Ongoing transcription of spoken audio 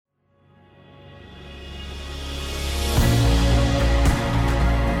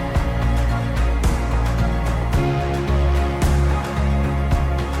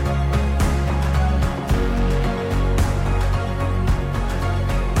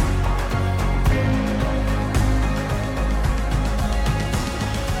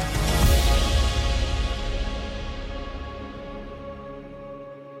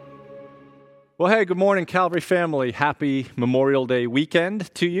Well, hey, good morning, Calvary family. Happy Memorial Day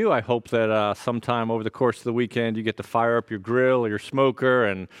weekend to you. I hope that sometime over the course of the weekend you get to fire up your grill or your smoker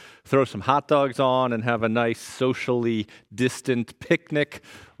and throw some hot dogs on and have a nice socially distant picnic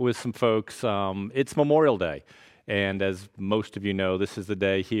with some folks. It's Memorial Day. And as most of you know, this is the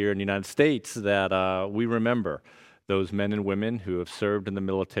day here in the United States that we remember those men and women who have served in the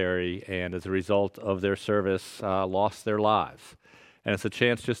military and as a result of their service lost their lives. And it's a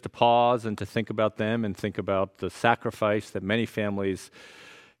chance just to pause and to think about them and think about the sacrifice that many families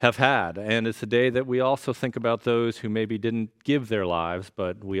have had. And it's a day that we also think about those who maybe didn't give their lives,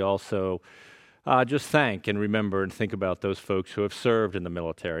 but we also just thank and remember and think about those folks who have served in the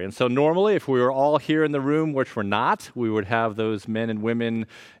military. And so normally, if we were all here in the room, which we're not, we would have those men and women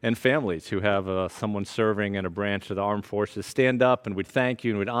and families who have someone serving in a branch of the armed forces stand up, and we'd thank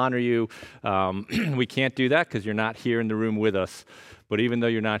you and we'd honor you. We can't do that because you're not here in the room with us. But even though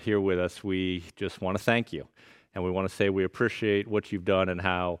you're not here with us, we just want to thank you. And we want to say we appreciate what you've done and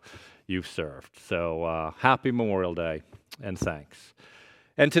how you've served. So happy Memorial Day and thanks.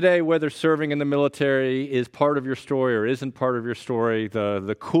 And today, whether serving in the military is part of your story or isn't part of your story,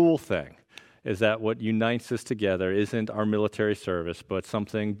 the cool thing is that what unites us together isn't our military service, but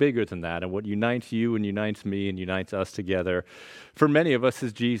something bigger than that. And what unites you and unites me and unites us together, for many of us,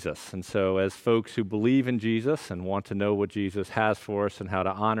 is Jesus. And so as folks who believe in Jesus and want to know what Jesus has for us and how to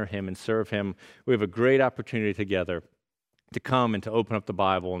honor him and serve him, we have a great opportunity together to come and to open up the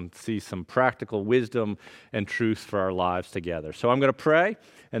Bible and see some practical wisdom and truth for our lives together. So I'm going to pray,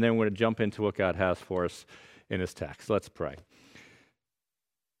 and then we're going to jump into what God has for us in his text. Let's pray.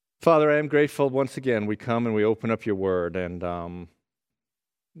 Father, I am grateful once again we come and we open up your word, and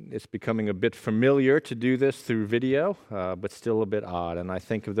it's becoming a bit familiar to do this through video, but still a bit odd. And I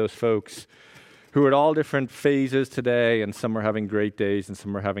think of those folks who are at all different phases today, and some are having great days and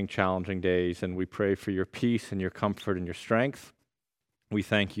some are having challenging days, and we pray for your peace and your comfort and your strength. We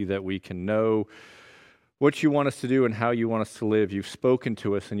thank you that we can know what you want us to do and how you want us to live. You've spoken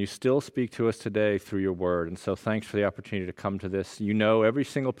to us, and you still speak to us today through your word. And so thanks for the opportunity to come to this. You know every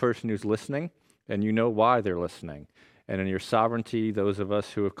single person who's listening, and you know why they're listening. And in your sovereignty, those of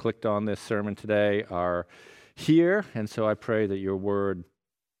us who have clicked on this sermon today are here. And so I pray that your word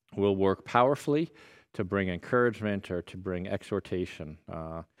will work powerfully to bring encouragement or to bring exhortation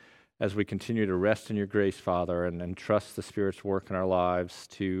as we continue to rest in your grace, Father, and trust the Spirit's work in our lives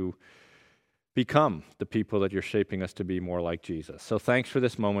to become the people that you're shaping us to be more like Jesus. So thanks for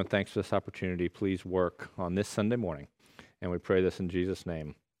this moment. Thanks for this opportunity. Please work on this Sunday morning. And we pray this in Jesus'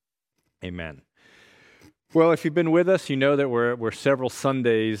 name. Amen. Well, if you've been with us, you know that we're several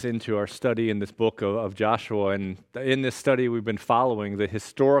Sundays into our study in this book of Joshua. And in this study, we've been following the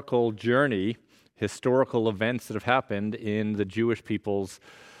historical journey, historical events that have happened in the Jewish people's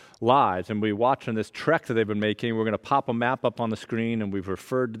lives. And we watch on this trek that they've been making. We're going to pop a map up on the screen, and we've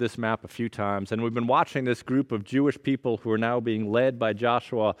referred to this map a few times. And we've been watching this group of Jewish people who are now being led by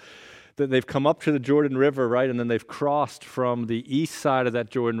Joshua. That they've come up to the Jordan River, right? And then they've crossed from the east side of that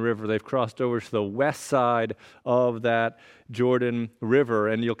Jordan River. They've crossed over to the west side of that Jordan River.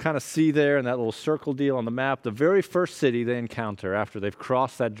 And you'll kind of see there in that little circle deal on the map, the very first city they encounter after they've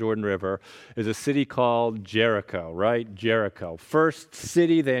crossed that Jordan River is a city called Jericho, right? Jericho. First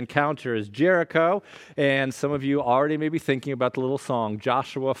city they encounter is Jericho. And some of you already may be thinking about the little song,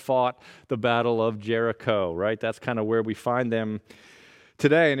 Joshua Fought the Battle of Jericho, right? That's kind of where we find them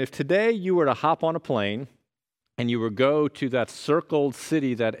today. And if today you were to hop on a plane and you were go to that circled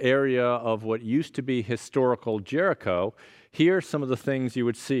city, that area of what used to be historical Jericho, here are some of the things you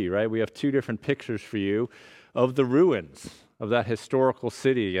would see, right? We have two different pictures for you of the ruins of that historical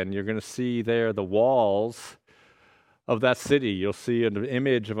city, and you're going to see there the walls of that city. You'll see an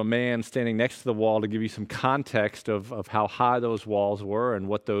image of a man standing next to the wall to give you some context of how high those walls were and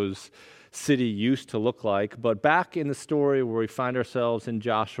what those city used to look like. But back in the story where we find ourselves in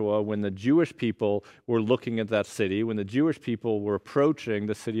Joshua, when the Jewish people were looking at that city, when the Jewish people were approaching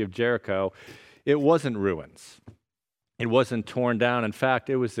the city of Jericho, it wasn't ruins. It wasn't torn down. In fact,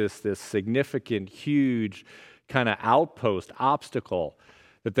 it was this significant, huge kind of outpost, obstacle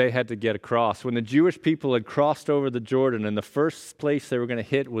that they had to get across. When the Jewish people had crossed over the Jordan, and the first place they were going to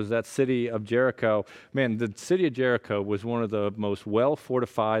hit was that city of Jericho, man, the city of Jericho was one of the most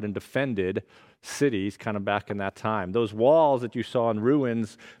well-fortified and defended cities kind of back in that time. Those walls that you saw in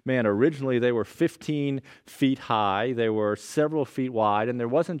ruins, man, originally they were 15 feet high, they were several feet wide, and there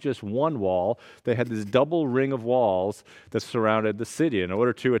wasn't just one wall. They had this double ring of walls that surrounded the city. In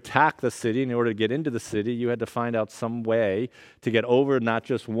order to attack the city, in order to get into the city, you had to find out some way to get over not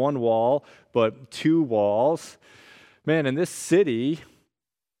just one wall, but two walls. Man, in this city,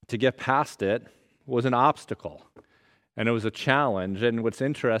 to get past it was an obstacle, and it was a challenge. And what's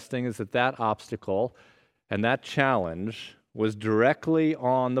interesting is that obstacle and that challenge was directly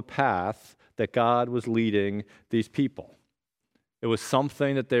on the path that God was leading these people. It was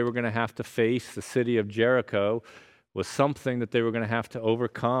something that they were going to have to face. The city of Jericho was something that they were going to have to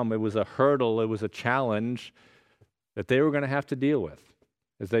overcome. It was a hurdle, it was a challenge that they were going to have to deal with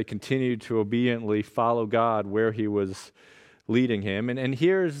as they continued to obediently follow God where He was leading him. And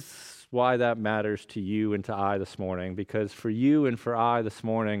here's why that matters to you and to I this morning, because for you and for I this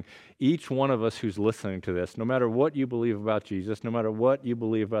morning, each one of us who's listening to this, no matter what you believe about Jesus, no matter what you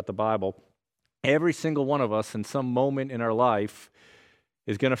believe about the Bible, every single one of us in some moment in our life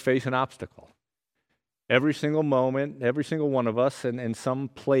is going to face an obstacle. Every single moment, every single one of us in some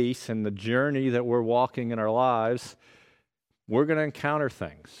place in the journey that we're walking in our lives, we're going to encounter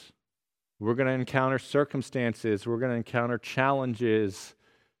things. We're going to encounter circumstances. We're going to encounter challenges.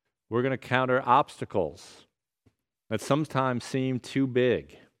 We're going to encounter obstacles that sometimes seem too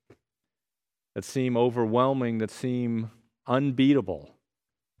big, that seem overwhelming, that seem unbeatable,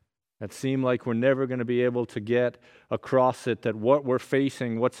 that seem like we're never going to be able to get across it, that what we're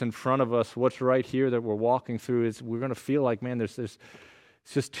facing, what's in front of us, what's right here that we're walking through, is we're going to feel like, man, it's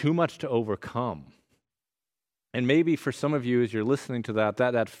just too much to overcome. And maybe for some of you, as you're listening to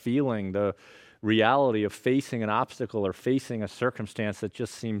that feeling, the reality of facing an obstacle or facing a circumstance that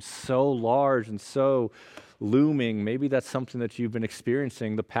just seems so large and so looming, maybe that's something that you've been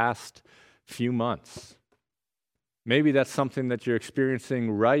experiencing the past few months. Maybe that's something that you're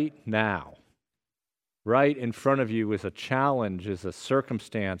experiencing right now. Right in front of you is a challenge, is a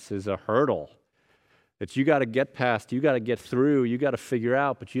circumstance, is a hurdle that you got to get past, you got to get through, you got to figure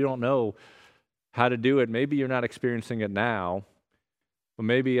out, but you don't know how to do it. Maybe you're not experiencing it now, but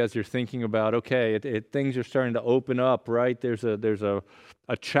maybe as you're thinking about, okay, things are starting to open up, right? There's a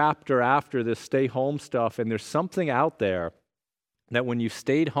chapter after this stay home stuff, and there's something out there that when you've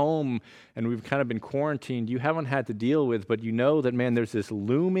stayed home and we've kind of been quarantined, you haven't had to deal with, but you know that, man, there's this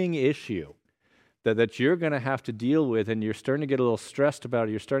looming issue that you're going to have to deal with, and you're starting to get a little stressed about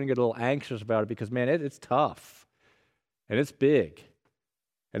it. You're starting to get a little anxious about it because, man, it's tough, and it's big,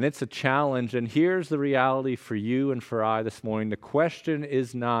 and it's a challenge. And here's the reality for you and for I this morning. The question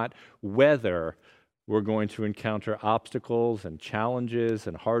is not whether we're going to encounter obstacles and challenges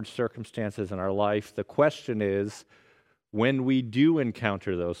and hard circumstances in our life. The question is, when we do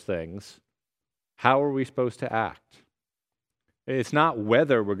encounter those things, how are we supposed to act? It's not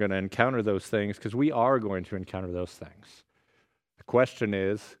whether we're going to encounter those things, because we are going to encounter those things. The question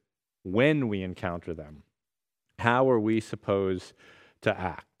is, when we encounter them, how are we supposed to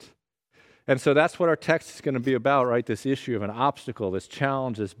act? And so that's what our text is going to be about, right? This issue of an obstacle, this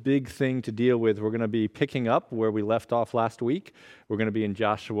challenge, this big thing to deal with. We're going to be picking up where we left off last week. We're going to be in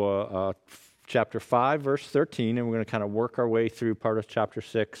Joshua chapter 5, verse 13, and we're going to kind of work our way through part of chapter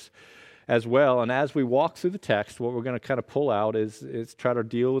 6 as well. And as we walk through the text, what we're going to kind of pull out is try to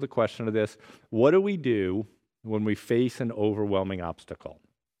deal with the question of this: what do we do when we face an overwhelming obstacle?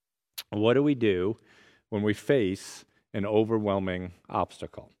 What do we do when we face an overwhelming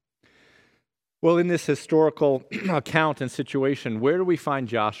obstacle? Well, in this historical account and situation, where do we find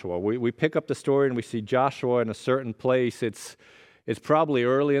Joshua? We pick up the story and we see Joshua in a certain place. It's probably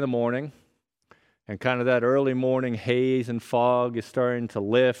early in the morning, and kind of that early morning haze and fog is starting to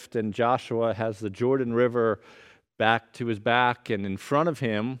lift, and Joshua has the Jordan River back to his back, and in front of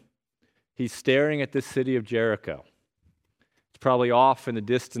him, he's staring at this city of Jericho. It's probably off in the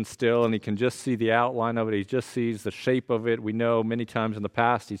distance still, and he can just see the outline of it. He just sees the shape of it. We know many times in the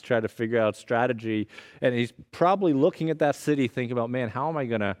past he's tried to figure out strategy, and he's probably looking at that city thinking about, man, how am I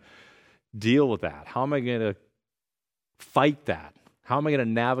going to deal with that? How am I going to fight that? How am I going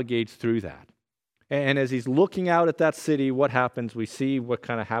to navigate through that? And as he's looking out at that city, what happens? We see what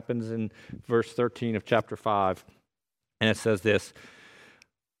kind of happens in verse 13 of chapter 5. And it says this: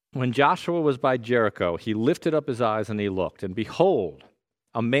 when Joshua was by Jericho, he lifted up his eyes and he looked, and behold,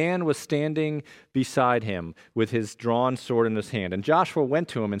 a man was standing beside him with his drawn sword in his hand. And Joshua went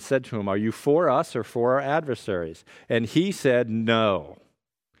to him and said to him, "Are you for us or for our adversaries?" And he said, "No,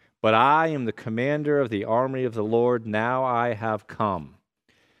 but I am the commander of the army of the Lord. Now I have come."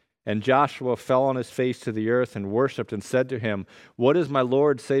 And Joshua fell on his face to the earth and worshipped and said to him, "What does my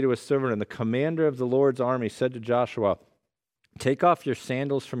Lord say to his servant?" And the commander of the Lord's army said to Joshua, "Take off your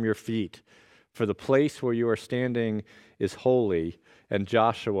sandals from your feet, for the place where you are standing is holy." And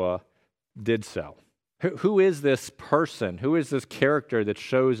Joshua did so. Who is this person? Who is this character that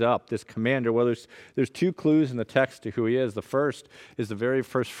shows up, this commander? Well, there's two clues in the text to who he is. The first is the very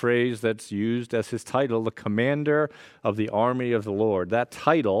first phrase that's used as his title, the commander of the army of the Lord. That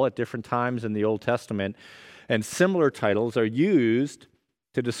title, at different times in the Old Testament, and similar titles are used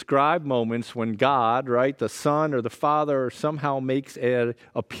to describe moments when God, right, the Son or the Father, somehow makes an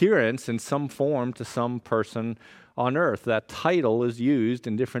appearance in some form to some person on earth. That title is used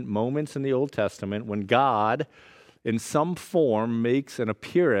in different moments in the Old Testament when God, in some form, makes an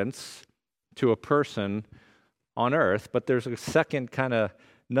appearance to a person on earth. But there's a second kind of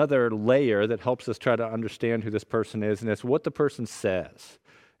another layer that helps us try to understand who this person is, and it's what the person says.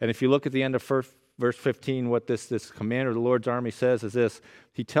 And if you look at the end of verse 15, what this commander of the Lord's army says is this.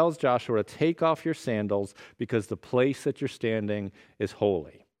 He tells Joshua to take off your sandals because the place that you're standing is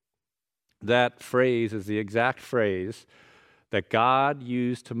holy. That phrase is the exact phrase that God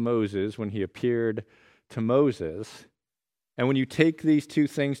used to Moses when he appeared to Moses. And when you take these two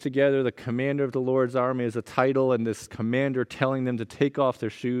things together, the commander of the Lord's army is a title, and this commander telling them to take off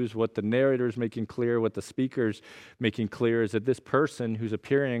their shoes, what the narrator is making clear, what the speaker's making clear is that this person who's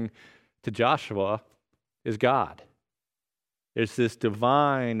appearing to Joshua is God. It's this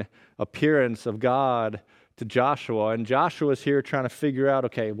divine appearance of God to Joshua, and Joshua's here trying to figure out,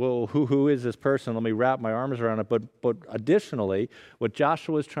 okay, well, who is this person? Let me wrap my arms around it. But additionally, what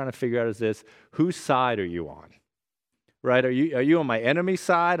Joshua's trying to figure out is this: whose side are you on? Right? Are you on my enemy's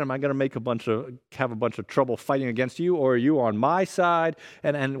side? Am I going to have a bunch of trouble fighting against you, or are you on my side?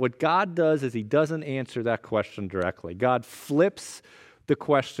 And what God does is He doesn't answer that question directly. God flips the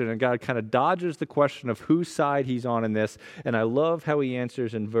question, and God kind of dodges the question of whose side He's on in this. And I love how He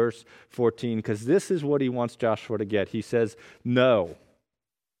answers in verse 14, because this is what He wants Joshua to get. He says, no,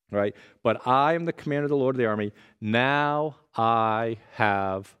 right? But I am the commander of the Lord of the army. Now I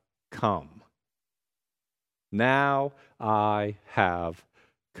have come. Now I have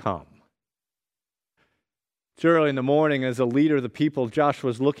come. It's early in the morning. As a leader of the people,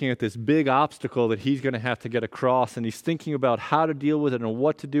 Joshua's looking at this big obstacle that he's going to have to get across, and he's thinking about how to deal with it and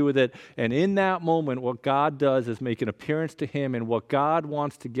what to do with it. And in that moment, what God does is make an appearance to him, and what God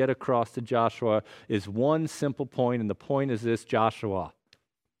wants to get across to Joshua is one simple point, and the point is this: Joshua,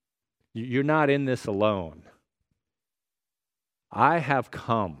 you're not in this alone. I have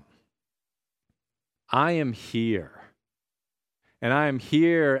come. I am here. And I am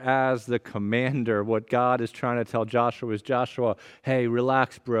here as the commander. What God is trying to tell Joshua is, Joshua, hey,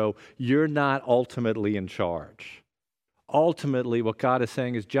 relax, bro. You're not ultimately in charge. Ultimately, what God is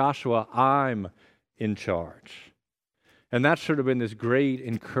saying is, Joshua, I'm in charge. And that should have been this great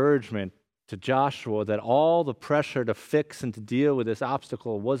encouragement to Joshua, that all the pressure to fix and to deal with this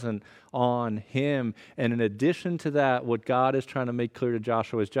obstacle wasn't on him. And in addition to that, what God is trying to make clear to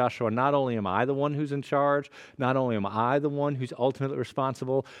Joshua is, Joshua, not only am I the one who's in charge, not only am I the one who's ultimately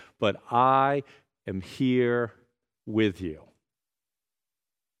responsible, but I am here with you.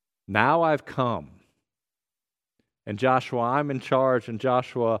 Now I've come. And Joshua, I'm in charge, and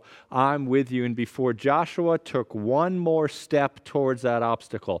Joshua, I'm with you. And before Joshua took one more step towards that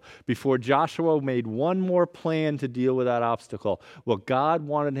obstacle, before Joshua made one more plan to deal with that obstacle, what God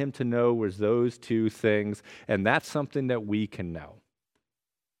wanted him to know was those two things, and that's something that we can know.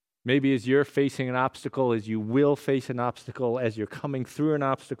 Maybe as you're facing an obstacle, as you will face an obstacle, as you're coming through an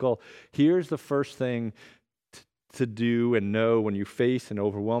obstacle, here's the first thing to do and know when you face an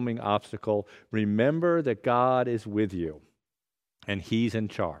overwhelming obstacle. Remember that God is with you and He's in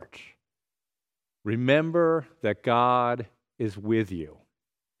charge. Remember that God is with you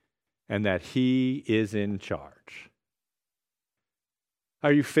and that He is in charge.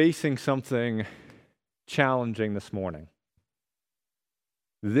 Are you facing something challenging this morning?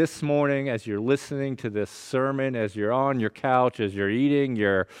 This morning, as you're listening to this sermon, as you're on your couch, as you're eating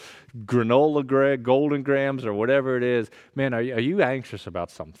your Golden Grams, or whatever it is, man, are you anxious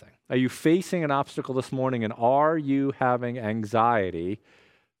about something? Are you facing an obstacle this morning, and are you having anxiety,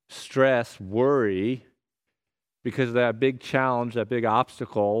 stress, worry because of that big challenge, that big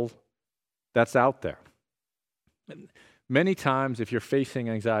obstacle that's out there? Many times, if you're facing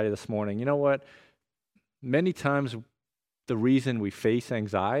anxiety this morning, you know what? Many times the reason we face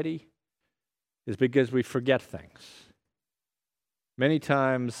anxiety is because we forget things. Many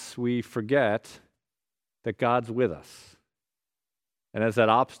times we forget that God's with us. And as that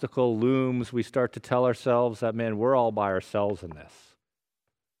obstacle looms, we start to tell ourselves that, man, we're all by ourselves in this.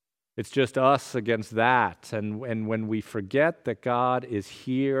 It's just us against that. And when we forget that God is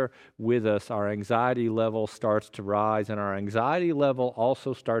here with us, our anxiety level starts to rise. And our anxiety level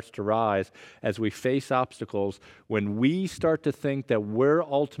also starts to rise as we face obstacles when we start to think that we're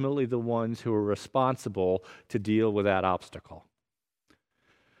ultimately the ones who are responsible to deal with that obstacle.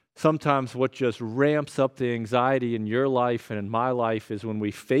 Sometimes what just ramps up the anxiety in your life and in my life is when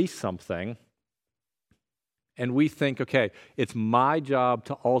we face something and we think, okay, it's my job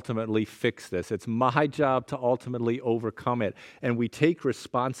to ultimately fix this. It's my job to ultimately overcome it. And we take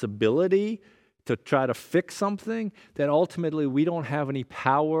responsibility to try to fix something that ultimately we don't have any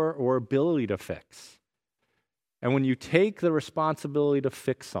power or ability to fix. And when you take the responsibility to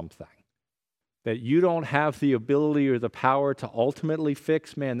fix something that you don't have the ability or the power to ultimately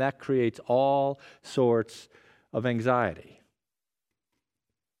fix, man, that creates all sorts of anxiety.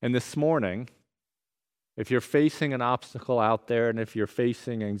 And this morning, if you're facing an obstacle out there and if you're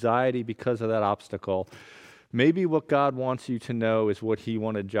facing anxiety because of that obstacle, maybe what God wants you to know is what he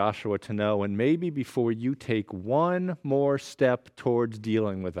wanted Joshua to know. And maybe before you take one more step towards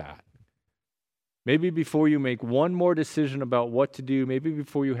dealing with that, maybe before you make one more decision about what to do, maybe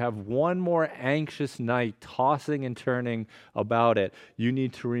before you have one more anxious night tossing and turning about it, you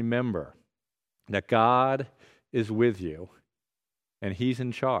need to remember that God is with you and he's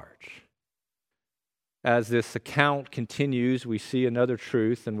in charge. As this account continues, we see another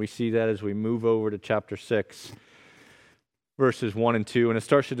truth, and we see that as we move over to chapter 6, verses 1 and 2, and it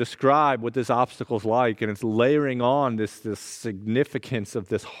starts to describe what this obstacle is like, and it's layering on this significance of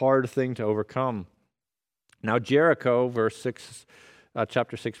this hard thing to overcome. Now Jericho,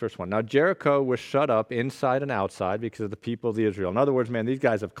 chapter 6, verse 1. Now Jericho was shut up inside and outside because of the people of Israel. In other words, man, these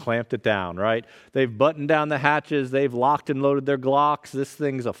guys have clamped it down, right? They've buttoned down the hatches. They've locked and loaded their Glocks. This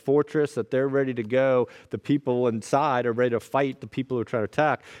thing's a fortress that they're ready to go. The people inside are ready to fight the people who are trying to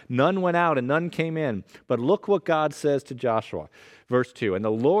attack. None went out and none came in. But look what God says to Joshua. Verse 2, and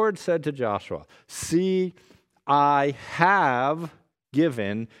the Lord said to Joshua, see, I have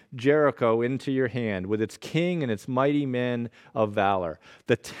given Jericho into your hand with its king and its mighty men of valor.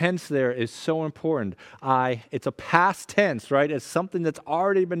 The tense there is so important. It's a past tense, right? It's something that's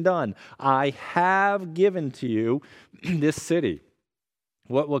already been done. I have given to you this city.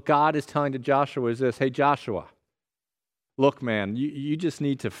 What God is telling to Joshua is this: hey, Joshua, look, man, you just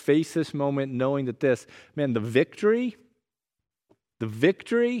need to face this moment knowing that the victory,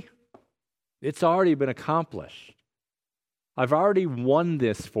 it's already been accomplished. I've already won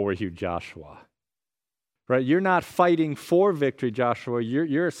this for you, Joshua. Right? You're not fighting for victory, Joshua.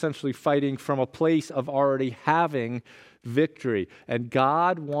 You're essentially fighting from a place of already having victory. And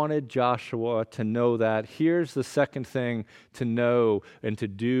God wanted Joshua to know that. Here's the second thing to know and to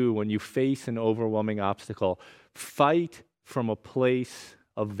do when you face an overwhelming obstacle. Fight from a place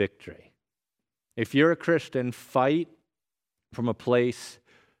of victory. If you're a Christian, fight from a place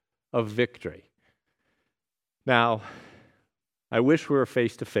of victory. Now, I wish we were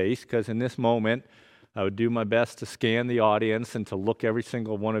face-to-face, because in this moment, I would do my best to scan the audience and to look every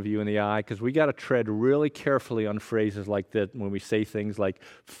single one of you in the eye, because we got to tread really carefully on phrases like that when we say things like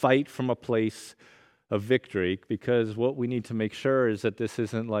fight from a place of victory, because what we need to make sure is that this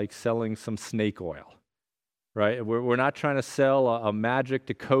isn't like selling some snake oil, right? We're not trying to sell a magic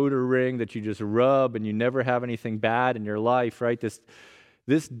decoder ring that you just rub and you never have anything bad in your life, right?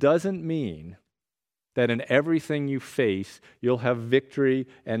 This doesn't mean that in everything you face, you'll have victory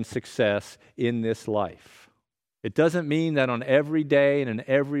and success in this life. It doesn't mean that on every day and in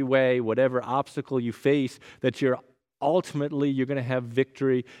every way, whatever obstacle you face, that you're going to have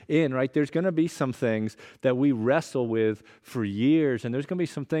victory in, right? There's going to be some things that we wrestle with for years, and there's going to be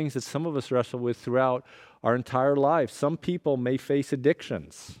some things that some of us wrestle with throughout our entire life. Some people may face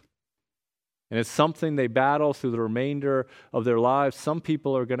addictions, and it's something they battle through the remainder of their lives. Some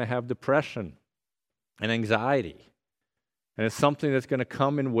people are going to have depression and anxiety. And it's something that's going to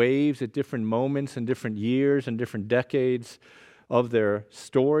come in waves at different moments and different years and different decades of their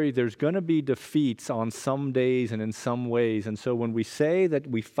story. There's going to be defeats on some days and in some ways. And so when we say that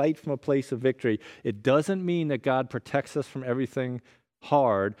we fight from a place of victory, it doesn't mean that God protects us from everything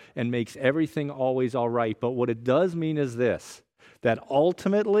hard and makes everything always all right. But what it does mean is this, that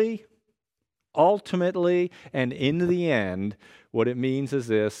ultimately, and in the end, what it means is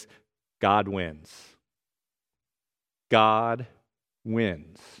this: God wins. God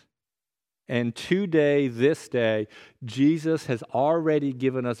wins. And today, this day, Jesus has already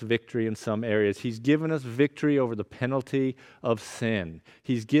given us victory in some areas. He's given us victory over the penalty of sin.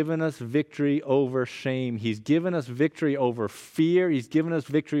 He's given us victory over shame. He's given us victory over fear. He's given us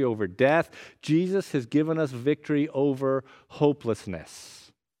victory over death. Jesus has given us victory over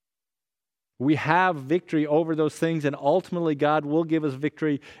hopelessness. We have victory over those things, and ultimately God will give us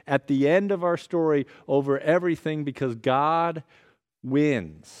victory at the end of our story over everything because God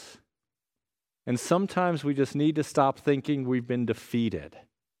wins. And sometimes we just need to stop thinking we've been defeated.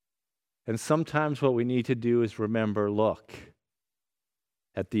 And sometimes what we need to do is remember, look,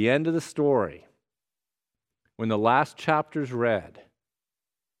 at the end of the story, when the last chapter's read,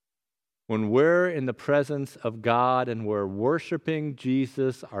 when we're in the presence of God and we're worshiping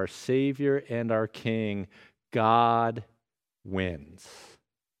Jesus, our Savior and our King, God wins.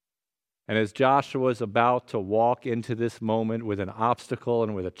 And as Joshua is about to walk into this moment with an obstacle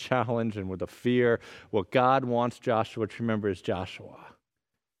and with a challenge and with a fear, what God wants Joshua to remember is, Joshua,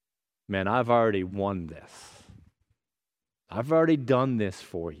 man, I've already won this. I've already done this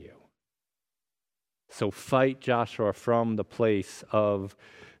for you. So fight, Joshua, from the place of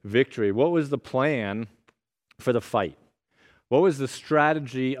victory. What was the plan for the fight? What was the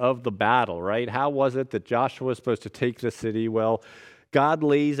strategy of the battle, right? How was it that Joshua was supposed to take the city? Well, God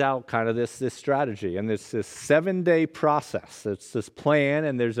lays out kind of this strategy, and it's this 7-day process. It's this plan,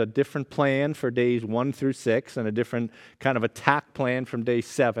 and there's a different plan for days 1 through 6 and a different kind of attack plan from day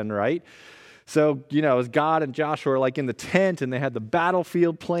 7, right? So, as God and Joshua are like in the tent and they had the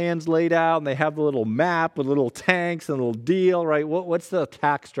battlefield plans laid out and they have the little map with little tanks and a little deal, right? What's the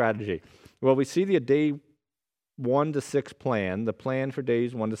attack strategy? Well, we see the day 1 to 6 plan, the plan for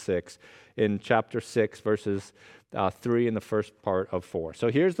days 1 to 6 in chapter 6, verses 3 in the first part of 4. So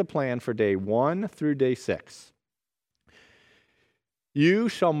here's the plan for day 1 through day 6. You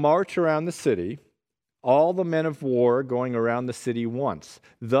shall march around the city, all the men of war going around the city once.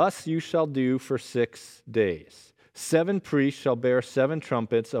 Thus you shall do for 6 days. 7 priests shall bear 7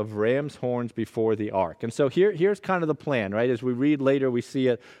 trumpets of ram's horns before the ark. And so here's kind of the plan, right? As we read later, we see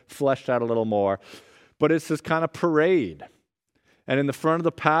it fleshed out a little more. But it's this kind of parade. And in the front of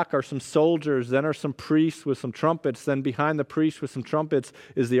the pack are some soldiers, then are some priests with some trumpets, then behind the priests with some trumpets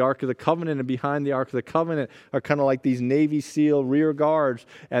is the Ark of the Covenant, and behind the Ark of the Covenant are kind of like these Navy SEAL rear guards.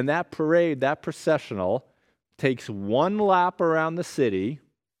 And that parade, that processional, takes 1 lap around the city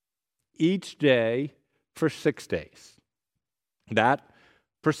each day for 6 days. That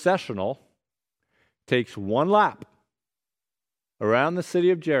processional takes 1 lap around the city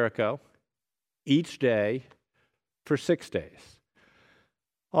of Jericho each day for 6 days.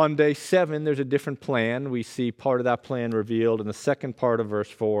 On day 7, there's a different plan. We see part of that plan revealed in the second part of verse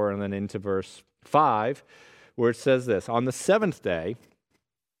 4 and then into verse 5, where it says this: On the 7th day,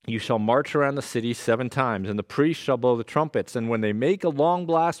 you shall march around the city 7 times, and the priests shall blow the trumpets. And when they make a long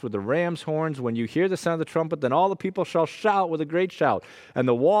blast with the ram's horns, when you hear the sound of the trumpet, then all the people shall shout with a great shout. And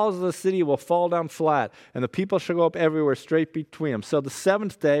the walls of the city will fall down flat, and the people shall go up everywhere straight between them. So the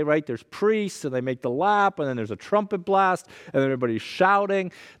 7th day, right, there's priests, and they make the lap, and then there's a trumpet blast, and then everybody's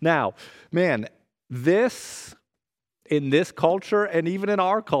shouting. Now, man, this, in this culture, and even in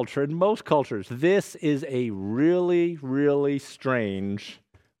our culture, in most cultures, this is a really, really strange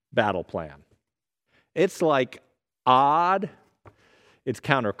battle plan. It's like odd, it's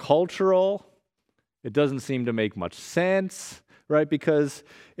countercultural, it doesn't seem to make much sense, right? Because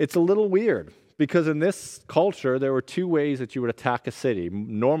it's a little weird. Because in this culture, there were 2 ways that you would attack a city.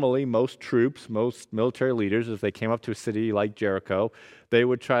 Normally, most troops, most military leaders, if they came up to a city like Jericho, they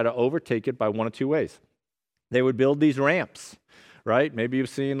would try to overtake it by 1 of 2 ways. They would build these ramps, right? Maybe you've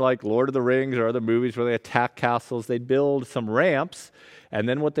seen like Lord of the Rings or other movies where they attack castles. They'd build some ramps, and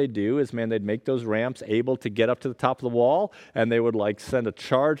then what they'd do is, man, they'd make those ramps able to get up to the top of the wall, and they would like send a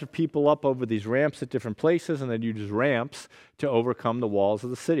charge of people up over these ramps at different places, and they'd use ramps to overcome the walls of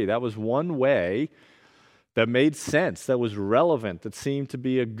the city. That was one way that made sense, that was relevant, that seemed to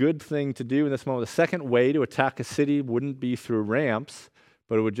be a good thing to do in this moment. The second way to attack a city wouldn't be through ramps,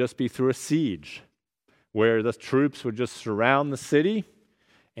 but it would just be through a siege, where the troops would just surround the city,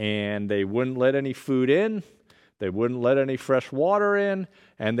 and they wouldn't let any food in, they wouldn't let any fresh water in,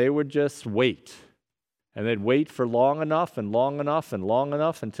 and they would just wait. And they'd wait for long enough and long enough and long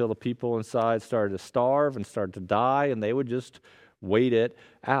enough until the people inside started to starve and started to die, and they would just wait it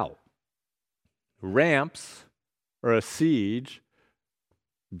out. Ramps or a siege,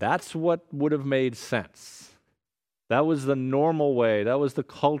 that's what would have made sense. That was the normal way. That was the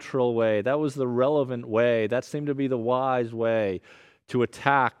cultural way. That was the relevant way. That seemed to be the wise way to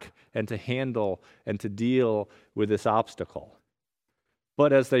attack and to handle and to deal with this obstacle.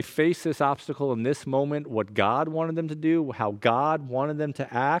 But as they face this obstacle in this moment, what God wanted them to do, how God wanted them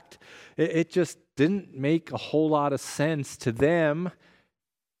to act, it just didn't make a whole lot of sense to them.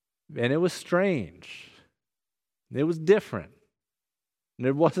 And it was strange. It was different. And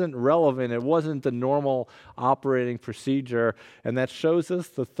it wasn't relevant. It wasn't the normal operating procedure. And that shows us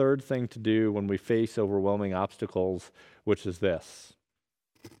the third thing to do when we face overwhelming obstacles, which is this.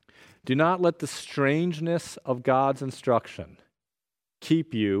 Do not let the strangeness of God's instruction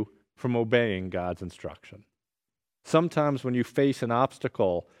keep you from obeying God's instruction. Sometimes when you face an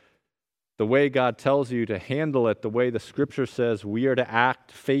obstacle, the way God tells you to handle it, the way the Scripture says we are to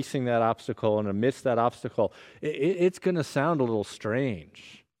act facing that obstacle and amidst that obstacle, it's going to sound a little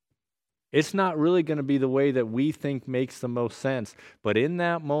strange. It's not really going to be the way that we think makes the most sense. But in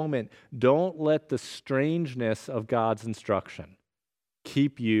that moment, don't let the strangeness of God's instruction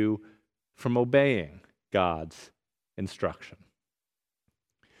keep you from obeying God's instruction.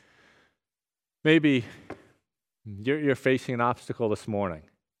 Maybe you're facing an obstacle this morning,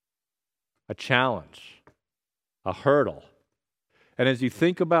 a challenge, a hurdle. And as you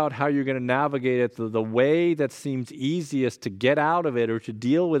think about how you're going to navigate it, the way that seems easiest to get out of it or to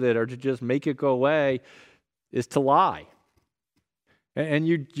deal with it or to just make it go away is to lie. And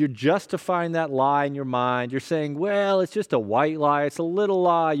you're justifying that lie in your mind. You're saying, well, it's just a white lie. It's a little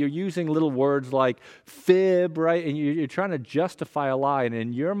lie. You're using little words like fib, right? And you're trying to justify a lie. And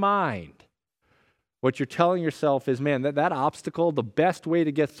in your mind, what you're telling yourself is, man, that obstacle, the best way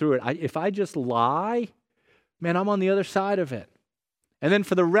to get through it, if I just lie, man, I'm on the other side of it. And then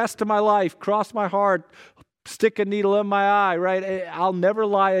for the rest of my life, cross my heart, stick a needle in my eye, right? I'll never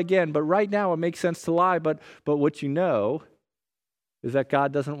lie again. But right now it makes sense to lie. But what you know is that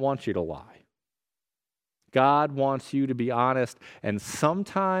God doesn't want you to lie. God wants you to be honest. And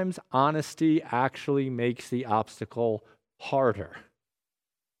sometimes honesty actually makes the obstacle harder.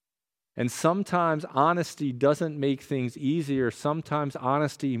 And sometimes honesty doesn't make things easier. Sometimes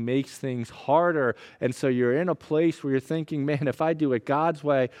honesty makes things harder. And so you're in a place where you're thinking, man, if I do it God's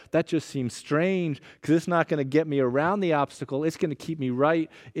way, that just seems strange because it's not going to get me around the obstacle. It's going to keep me right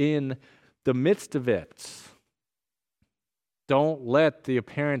in the midst of it. Don't let the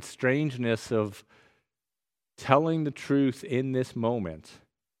apparent strangeness of telling the truth in this moment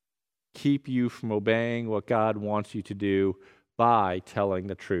keep you from obeying what God wants you to do by telling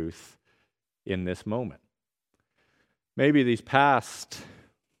the truth in this moment. Maybe these past,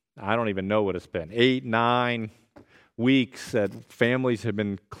 I don't even know what it's been, 8, 9 weeks that families have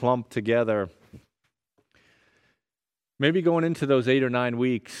been clumped together. Maybe going into those 8 or 9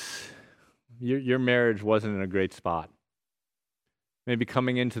 weeks, your marriage wasn't in a great spot. Maybe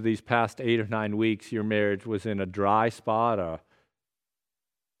coming into these past 8 or 9 weeks, your marriage was in a dry spot, a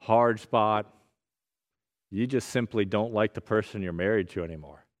hard spot. You just simply don't like the person you're married to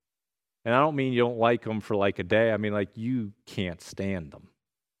anymore. And I don't mean you don't like them for like a day. I mean like you can't stand them.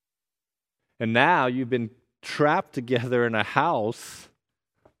 And now you've been trapped together in a house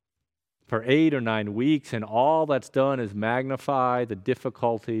for 8 or 9 weeks, and all that's done is magnify the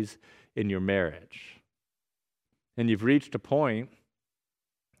difficulties in your marriage. And you've reached a point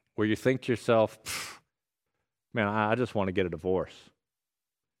where you think to yourself, man, I just want to get a divorce.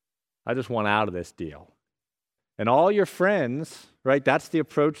 I just want out of this deal. And all your friends, right, that's the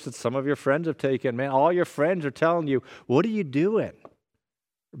approach that some of your friends have taken. Man, all your friends are telling you, what are you doing?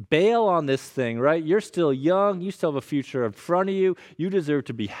 Bail on this thing, right? You're still young. You still have a future in front of you. You deserve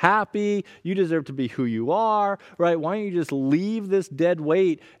to be happy. You deserve to be who you are, right? Why don't you just leave this dead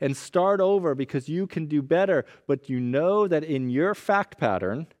weight and start over because you can do better? But you know that in your fact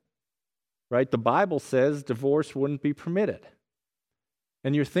pattern, right, the Bible says divorce wouldn't be permitted.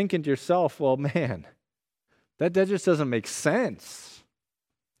 And you're thinking to yourself, well, man, that just doesn't make sense.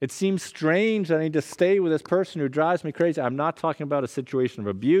 It seems strange that I need to stay with this person who drives me crazy. I'm not talking about a situation of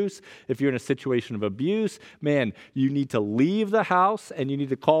abuse. If you're in a situation of abuse, man, you need to leave the house and you need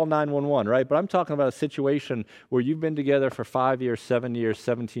to call 911, right? But I'm talking about a situation where you've been together for 5 years, 7 years,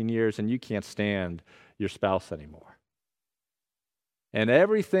 17 years, and you can't stand your spouse anymore. And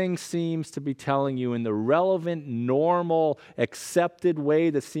everything seems to be telling you in the relevant, normal, accepted way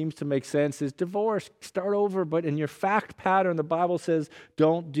that seems to make sense is divorce, start over. But in your fact pattern, the Bible says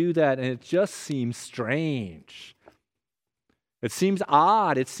don't do that. And it just seems strange. It seems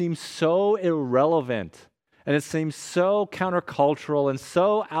odd. It seems so irrelevant. And it seems so countercultural and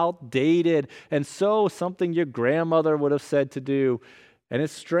so outdated and so something your grandmother would have said to do. And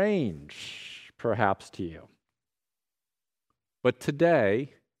it's strange, perhaps, to you. But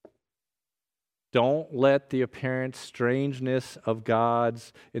today, don't let the apparent strangeness of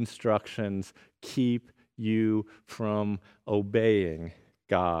God's instructions keep you from obeying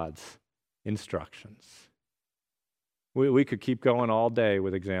God's instructions. We could keep going all day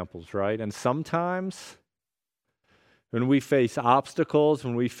with examples, right? And sometimes when we face obstacles,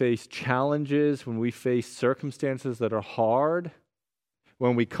 when we face challenges, when we face circumstances that are hard,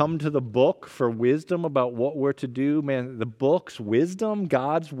 when we come to the book for wisdom about what we're to do, man, the book's wisdom,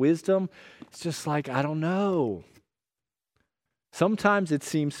 God's wisdom, it's just like, I don't know. Sometimes it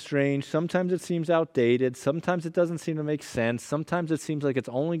seems strange. Sometimes it seems outdated. Sometimes it doesn't seem to make sense. Sometimes it seems like it's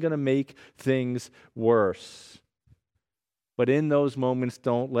only going to make things worse. But in those moments,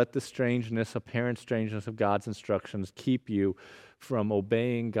 don't let the strangeness, apparent strangeness of God's instructions keep you from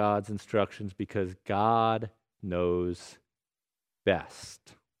obeying God's instructions, because God knows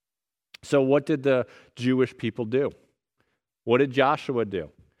best. So what did the Jewish people do? What did Joshua do?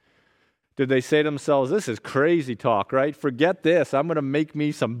 Did they say to themselves, this is crazy talk, right? Forget this. I'm going to make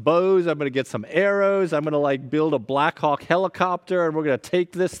me some bows. I'm going to get some arrows. I'm going to build a Black Hawk helicopter, and we're going to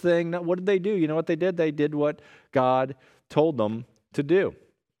take this thing. What did they do? You know what they did? They did what God told them to do.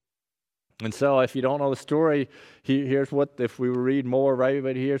 And so if you don't know the story, here's what, if we read more, right?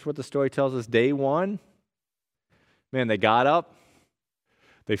 But here's what the story tells us. Day one, man, they got up.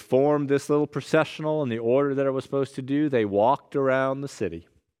 They formed this little processional in the order that it was supposed to do. They walked around the city.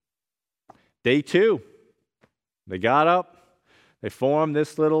 Day two, they got up. They formed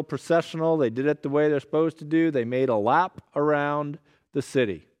this little processional. They did it the way they're supposed to do. They made a lap around the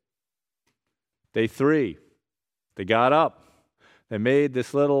city. Day three, they got up. They made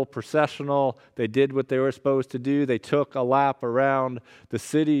this little processional. They did what they were supposed to do. They took a lap around the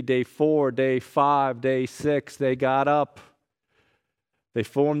city. Day 4, day 5, day 6, they got up. They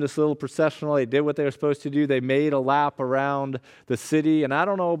formed this little processional. They did what they were supposed to do. They made a lap around the city. And I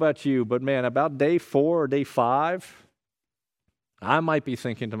don't know about you, but man, about day 4 or day 5, I might be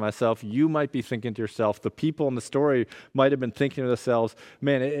thinking to myself, you might be thinking to yourself, the people in the story might have been thinking to themselves,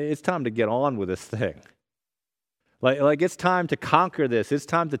 man, it's time to get on with this thing. Like it's time to conquer this. It's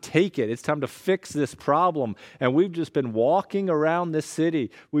time to take it. It's time to fix this problem. And we've just been walking around this city.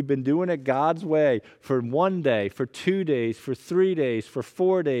 We've been doing it God's way for 1 day, for 2 days, for 3 days, for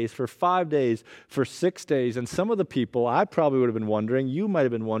 4 days, for 5 days, for 6 days. And some of the people, I probably would have been wondering, you might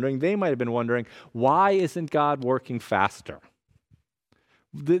have been wondering, they might have been wondering, why isn't God working faster?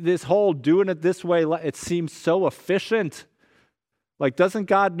 This whole doing it this way, it seems so efficient. Doesn't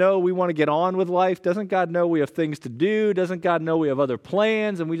God know we want to get on with life? Doesn't God know we have things to do? Doesn't God know we have other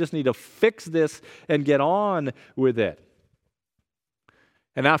plans and we just need to fix this and get on with it?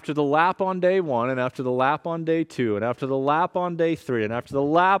 And after the lap on day 1, and after the lap on day 2, and after the lap on day 3, and after the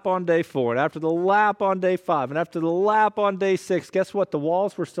lap on day 4, and after the lap on day 5, and after the lap on day 6, guess what? The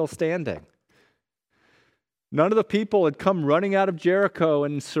walls were still standing. None of the people had come running out of Jericho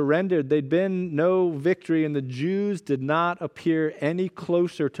and surrendered. There'd been no victory, and the Jews did not appear any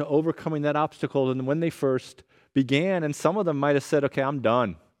closer to overcoming that obstacle than when they first began. And some of them might have said, okay, I'm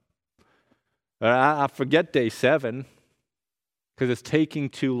done. I forget day 7 because it's taking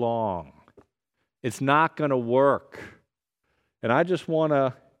too long. It's not going to work. And I just want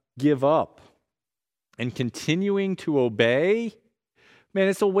to give up. And continuing to obey, man,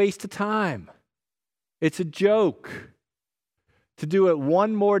 it's a waste of time. It's a joke. To do it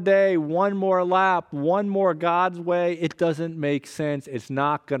one more day, one more lap, one more God's way, it doesn't make sense. It's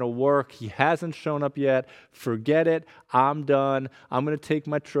not going to work. He hasn't shown up yet. Forget it. I'm done. I'm going to take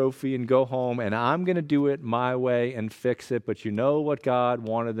my trophy and go home, and I'm going to do it my way and fix it. But you know what God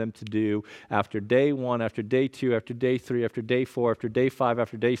wanted them to do after day 1, after day 2, after day 3, after day 4, after day 5,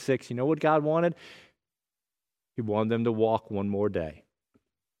 after day 6? You know what God wanted? He wanted them to walk one more day.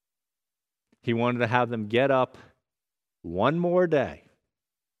 He wanted to have them get up one more day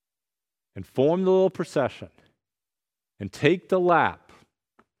and form the little procession and take the lap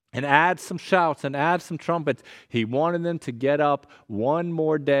and add some shouts and add some trumpets. He wanted them to get up one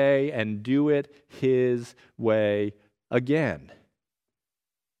more day and do it His way again.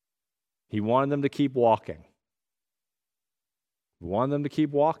 He wanted them to keep walking. He wanted them to keep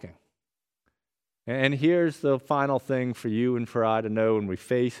walking. And here's the final thing for you and for I to know when we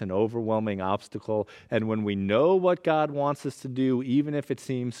face an overwhelming obstacle and when we know what God wants us to do, even if it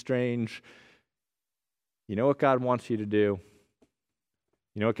seems strange. You know what God wants you to do?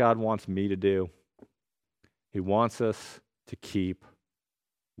 You know what God wants me to do? He wants us to keep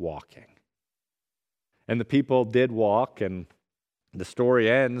walking. And the people did walk, and the story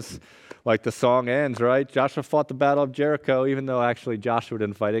ends like the song ends, right? Joshua fought the battle of Jericho, even though actually Joshua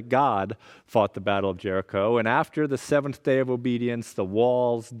didn't fight it. God fought the battle of Jericho. And after the 7th day of obedience, the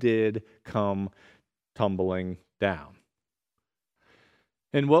walls did come tumbling down.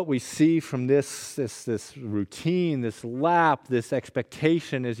 And what we see from this routine, this lap, this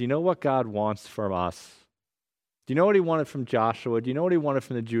expectation is, you know what God wants from us? Do you know what He wanted from Joshua? Do you know what He wanted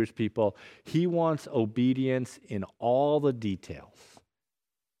from the Jewish people? He wants obedience in all the details.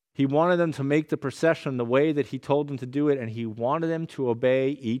 He wanted them to make the procession the way that he told them to do it, and he wanted them to obey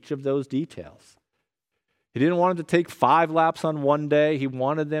each of those details. He didn't want them to take 5 laps on one day. He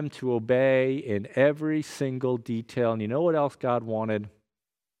wanted them to obey in every single detail. And you know what else God wanted?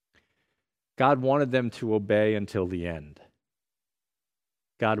 God wanted them to obey until the end.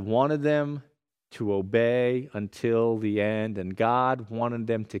 God wanted them to obey until the end, and God wanted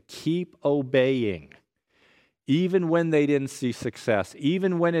them to keep obeying, even when they didn't see success,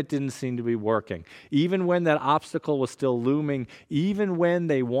 even when it didn't seem to be working, even when that obstacle was still looming, even when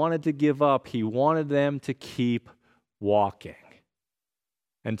they wanted to give up. He wanted them to keep walking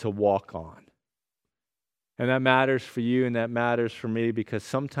and to walk on. And that matters for you and that matters for me, because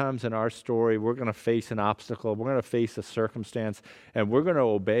sometimes in our story, we're going to face an obstacle, we're going to face a circumstance, and we're going to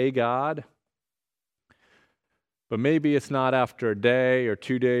obey God. But maybe it's not after a day or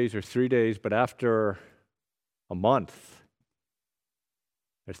 2 days or 3 days, but after a month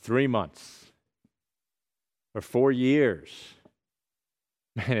or 3 months or 4 years.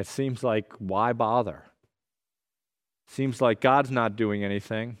 Man, it seems like, why bother? Seems like God's not doing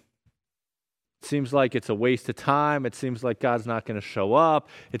anything. It seems like it's a waste of time. It seems like God's not going to show up.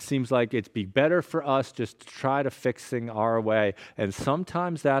 It seems like it'd be better for us just to try to fix things our way. And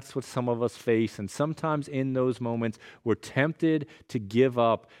sometimes that's what some of us face. And sometimes in those moments, we're tempted to give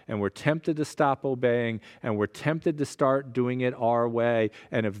up, and we're tempted to stop obeying, and we're tempted to start doing it our way.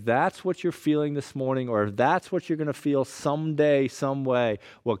 And if that's what you're feeling this morning, or if that's what you're going to feel someday, some way,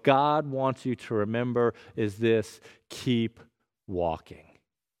 what God wants you to remember is this: keep walking.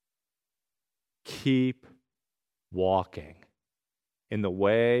 Keep walking in the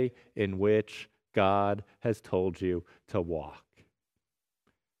way in which God has told you to walk.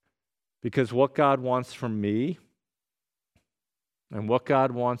 Because what God wants from me, and what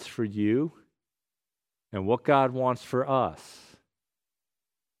God wants for you, and what God wants for us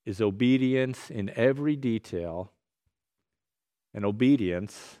is obedience in every detail, and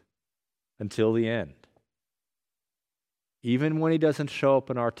obedience until the end. Even when He doesn't show up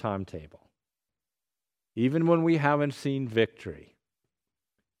in our timetable. Even when we haven't seen victory,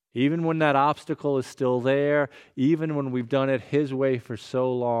 even when that obstacle is still there, even when we've done it His way for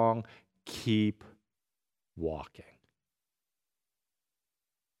so long, keep walking.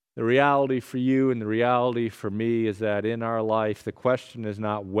 The reality for you and the reality for me is that in our life, the question is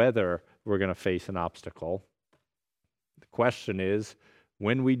not whether we're going to face an obstacle. The question is,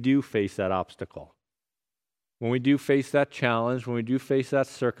 when we do face that obstacle, when we do face that challenge, when we do face that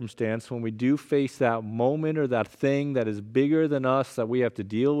circumstance, when we do face that moment or that thing that is bigger than us that we have to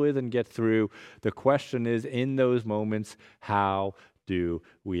deal with and get through, the question is, in those moments, how do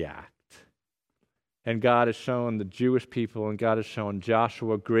we act? And God has shown the Jewish people, and God has shown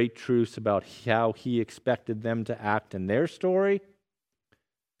Joshua great truths about how He expected them to act in their story.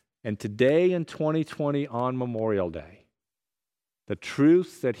 And today in 2020 on Memorial Day, the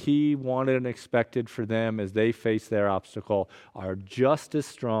truths that He wanted and expected for them as they face their obstacle are just as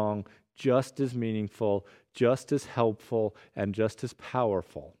strong, just as meaningful, just as helpful, and just as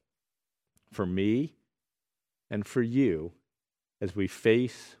powerful for me and for you as we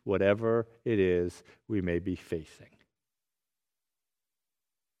face whatever it is we may be facing.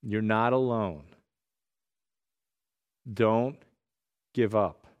 You're not alone. Don't give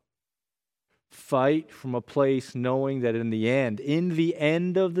up. Fight from a place knowing that in the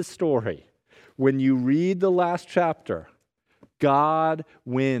end of the story, when you read the last chapter, God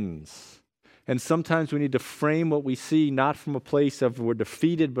wins. And sometimes we need to frame what we see not from a place of we're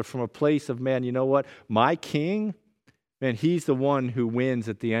defeated, but from a place of, man, you know what? My King, man, He's the one who wins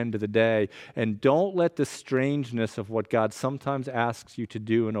at the end of the day. And don't let the strangeness of what God sometimes asks you to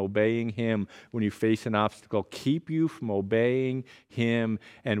do and obeying Him when you face an obstacle keep you from obeying Him.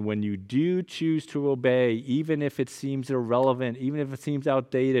 And when you do choose to obey, even if it seems irrelevant, even if it seems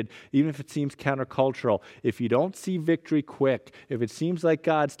outdated, even if it seems countercultural, if you don't see victory quick, if it seems like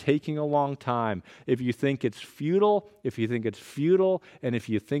God's taking a long time, if you think it's futile, and if you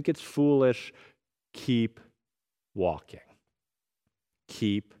think it's foolish, keep walking.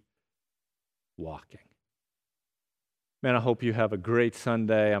 Keep walking. Man, I hope you have a great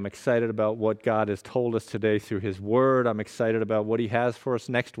Sunday. I'm excited about what God has told us today through His Word. I'm excited about what He has for us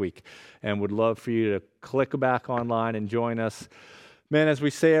next week, and would love for you to click back online and join us. Man, as we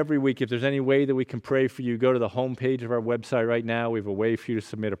say every week, if there's any way that we can pray for you, go to the homepage of our website right now. We have a way for you to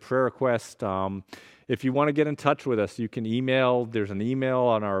submit a prayer request. If you want to get in touch with us, you can email. There's an email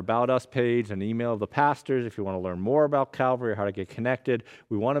on our About Us page, an email of the pastors. If you want to learn more about Calvary or how to get connected,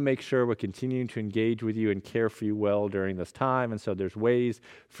 we want to make sure we're continuing to engage with you and care for you well during this time. And so there's ways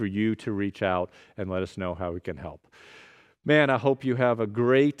for you to reach out and let us know how we can help. Man, I hope you have a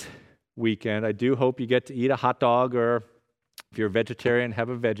great weekend. I do hope you get to eat a hot dog, or if you're a vegetarian, have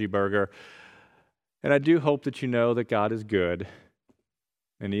a veggie burger. And I do hope that you know that God is good,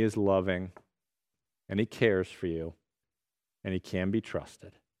 and He is loving, and He cares for you, and He can be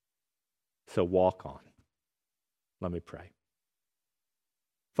trusted. So walk on. Let me pray.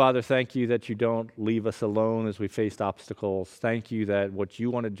 Father, thank you that you don't leave us alone as we faced obstacles. Thank you that what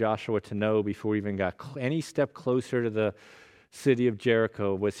you wanted Joshua to know before he even got any step closer to the city of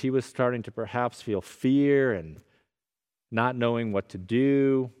Jericho was he was starting to perhaps feel fear and not knowing what to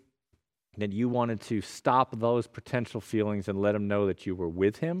do, that you wanted to stop those potential feelings and let him know that you were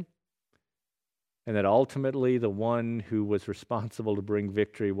with him, and that ultimately the one who was responsible to bring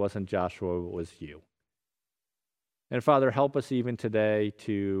victory wasn't Joshua, it was you. And Father, help us even today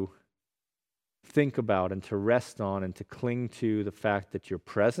to think about and to rest on and to cling to the fact that you're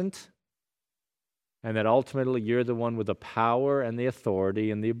present, and that ultimately you're the one with the power and the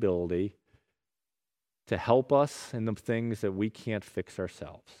authority and the ability to help us in the things that we can't fix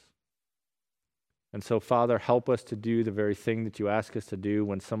ourselves. And so, Father, help us to do the very thing that you ask us to do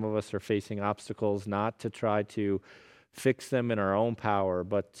when some of us are facing obstacles, not to try to fix them in our own power,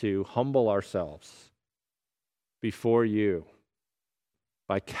 but to humble ourselves before you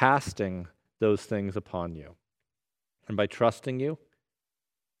by casting those things upon you, and by trusting you,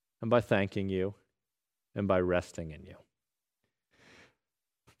 and by thanking you, and by resting in you.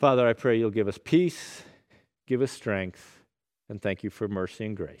 Father, I pray you'll give us peace, give us strength, and thank you for mercy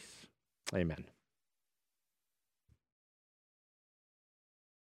and grace. Amen.